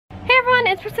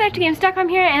it's Presley of ActOutGames.com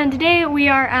here, and today we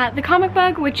are at the Comic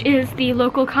Bug, which is the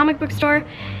local comic book store,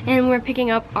 and we're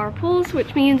picking up our pulls,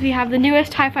 which means we have the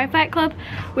newest Hi-Fi Fight Club,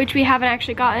 which we haven't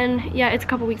actually gotten yet. It's a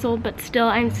couple weeks old, but still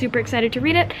I'm super excited to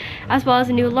read it, as well as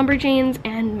the new Lumberjanes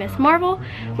and Miss Marvel,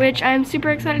 which I'm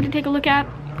super excited to take a look at,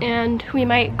 and we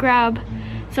might grab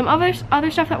some other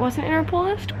stuff that wasn't in our pull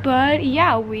list. But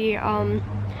yeah, we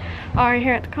are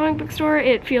here at the comic book store.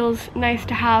 It feels nice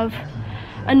to have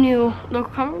a new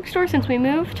local comic book store since we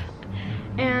moved,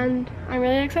 and I'm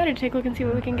really excited to take a look and see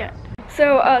what we can get.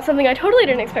 So something I totally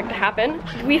didn't expect to happen,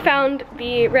 we found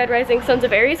the Red Rising Sons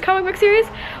of Ares comic book series,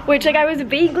 which like I was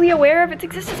vaguely aware of its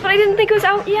existence, but I didn't think it was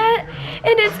out yet,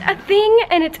 and it's a thing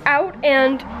and it's out,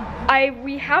 and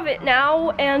we have it now,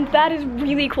 and that is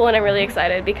really cool, and I'm really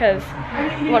excited because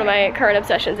one of my current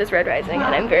obsessions is Red Rising,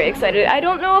 and I'm very excited. I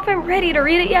don't know if I'm ready to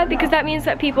read it yet because that means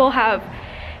that people have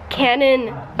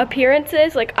canon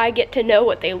appearances, like I get to know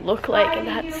what they look like, and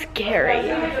that's scary.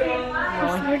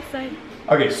 I'm so excited.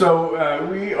 Okay, so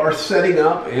we are setting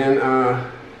up in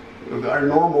our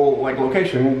normal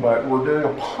location, but we're doing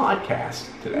a podcast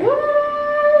today.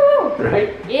 Woo!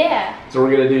 Right? Yeah. So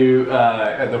we're gonna do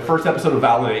the first episode of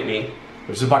Validate Me,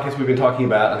 which is a podcast we've been talking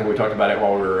about. I think we talked about it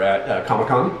while we were at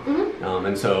Comic-Con. Mm-hmm.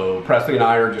 And so Presley and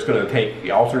I are just gonna take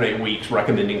the alternate weeks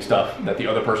recommending stuff that the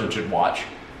other person should watch,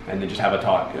 and then just have a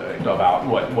talk about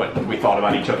what we thought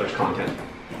about each other's content.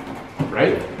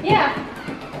 Right? Yeah.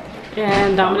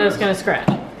 And Domino's gonna scratch.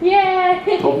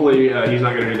 Yay! Hopefully he's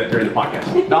not gonna do that during the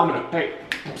podcast. Domino, hey,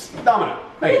 Domino,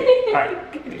 hey. All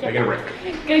right, taking a break.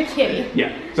 Good kitty.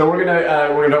 Yeah. So we're gonna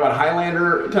talk about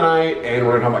Highlander tonight, and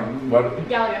we're gonna talk about what?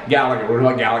 Gallagher. Gallagher. We're gonna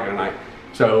talk about Gallagher tonight.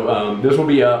 So this will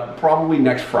be up probably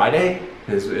next Friday.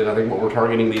 Is I think what we're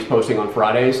targeting these posting on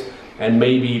Fridays. And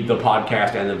maybe the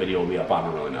podcast and the video will be up. I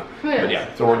don't really know. Yes. But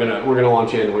yeah, so we're gonna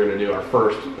launch in. We're gonna do our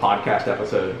first podcast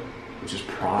episode, which is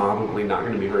probably not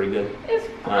gonna be very good. It's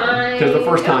fine. Because the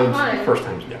first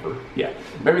time's never. Yeah,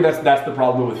 maybe that's the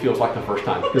problem with feels like the first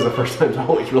time, because the first time's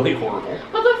always really horrible.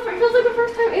 Well, it feels like the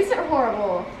first time isn't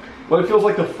horrible. Well, it feels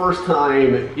like the first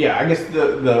time. Yeah, I guess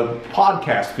the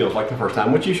podcast feels like the first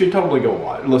time, which you should totally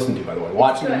go listen to. By the way,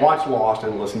 watch Lost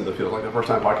and listen to the Feels Like the First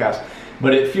Time podcast.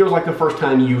 But it feels like the first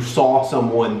time you saw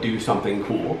someone do something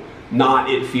cool, not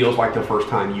it feels like the first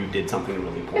time you did something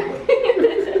really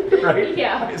poorly. Right?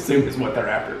 Yeah. I assume is what they're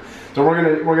after. So we're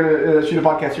gonna shoot a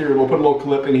podcast here. We'll put a little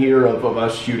clip in here of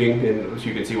us shooting, and so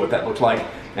you can see what that looks like.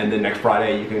 And then next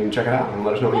Friday you can check it out and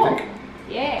let us know what you think.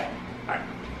 Yeah. All right.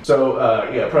 So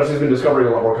yeah, Presley's been discovering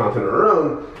a lot more content on her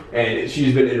own, and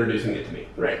she's been introducing it to me,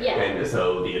 right? Yeah. And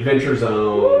so the Adventure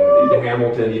Zone,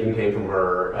 Hamilton even came from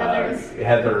her.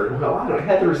 Heather. Well, I don't know.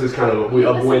 Heather's is kind of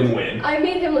a win-win. I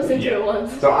made him listen to it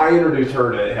once. So I introduced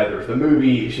her to Heather's the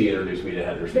movie. She introduced me to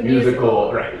Heather's the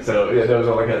musical. Right. So yeah, there was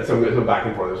like some back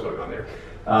and forth that was going on there.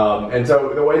 And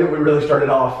so the way that we really started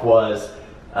off was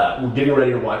we're getting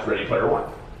ready to watch Ready Player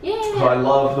One. Yeah. So I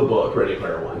love the book Ready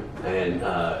Player One,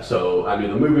 and so I knew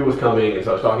the movie was coming, and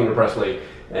so I was talking to Presley,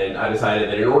 and I decided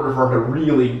that in order for her to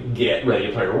really get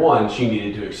Ready Player One, she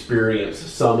needed to experience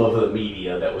some of the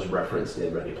media that was referenced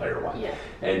in Ready Player One. Yeah.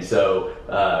 And so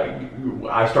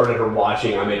I started her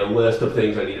watching. I made a list of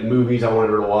things I needed, movies I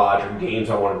wanted her to watch, or games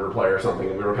I wanted her to play, or something,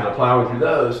 and we were kind of plowing through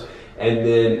those, and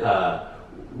then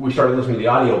we started listening to the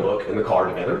audiobook in the car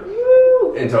together.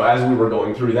 And so as we were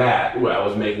going through that, I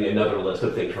was making another list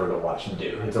of things for her to watch and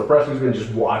do. And so Presley's been just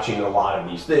watching a lot of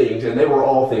these things, and they were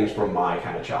all things from my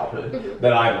kind of childhood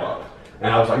that I loved.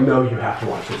 And I was like, no, you have to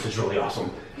watch this. It's really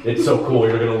awesome. It's so cool.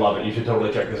 You're going to love it. You should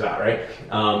totally check this out, right?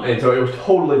 And so it was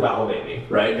totally validating,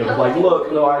 right? It was like,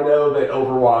 look, no, I know that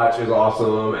Overwatch is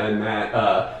awesome and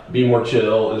that Be More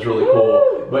Chill is really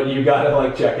cool, but you got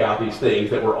to check out these things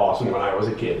that were awesome when I was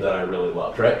a kid that I really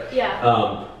loved, right?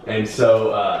 Yeah. And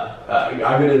so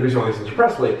I've been introducing all these things to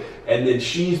Presley, and then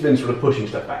she's been sort of pushing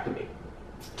stuff back to me.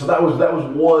 So that was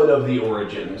one of the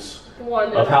origins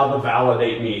of how the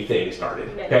Validate Me thing started.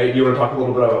 Okay, do you want to talk a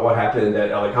little bit about what happened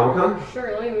at LA Comic-Con?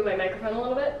 Sure, let me move my microphone a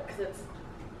little bit, because it's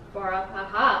far up.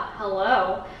 Aha,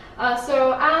 hello.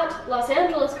 So at Los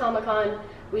Angeles Comic-Con,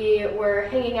 we were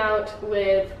hanging out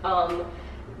with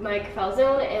Mike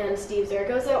Falzone and Steve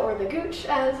Zaragoza, or the Gooch,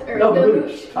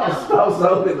 Mooch.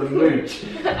 Falzone and the Mooch.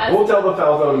 We'll tell the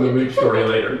Falzone and the Mooch story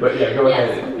later, but yeah, go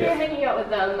ahead. We were hanging out with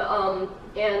them,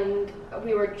 and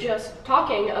we were just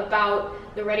talking about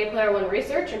the Ready Player One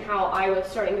research and how I was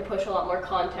starting to push a lot more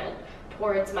content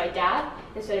towards my dad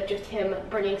instead of just him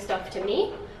bringing stuff to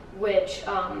me, which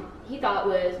he thought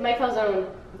was, Mike Falzone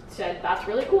said, that's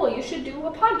really cool, you should do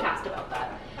a podcast about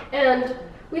that. And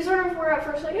we sort of were at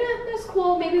first like, that's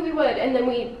cool, maybe we would. And then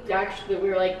we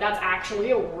were like, that's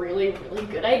actually a really, really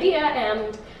good idea.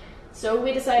 And so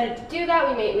we decided to do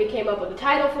that. We came up with a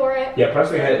title for it. Yeah,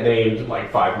 Presley had it named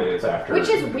like 5 minutes after. Which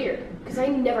is weird, because I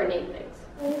never name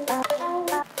things.